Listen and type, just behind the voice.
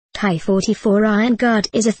Ki 44 Iron Guard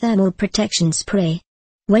is a thermal protection spray.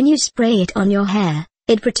 When you spray it on your hair,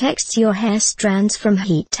 it protects your hair strands from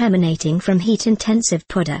heat emanating from heat-intensive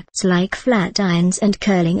products like flat irons and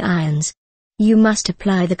curling irons. You must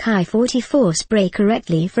apply the Ki 44 spray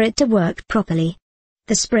correctly for it to work properly.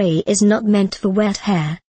 The spray is not meant for wet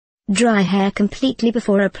hair. Dry hair completely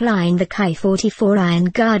before applying the Ki 44 Iron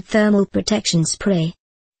Guard thermal protection spray.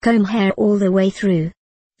 Comb hair all the way through.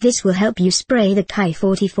 This will help you spray the Ki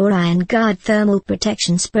 44 Iron Guard thermal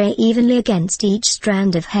protection spray evenly against each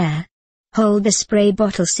strand of hair. Hold the spray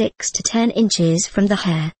bottle 6 to 10 inches from the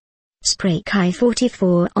hair. Spray Ki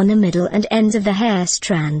 44 on the middle and ends of the hair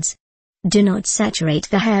strands. Do not saturate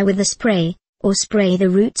the hair with the spray, or spray the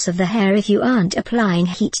roots of the hair if you aren't applying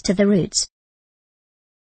heat to the roots.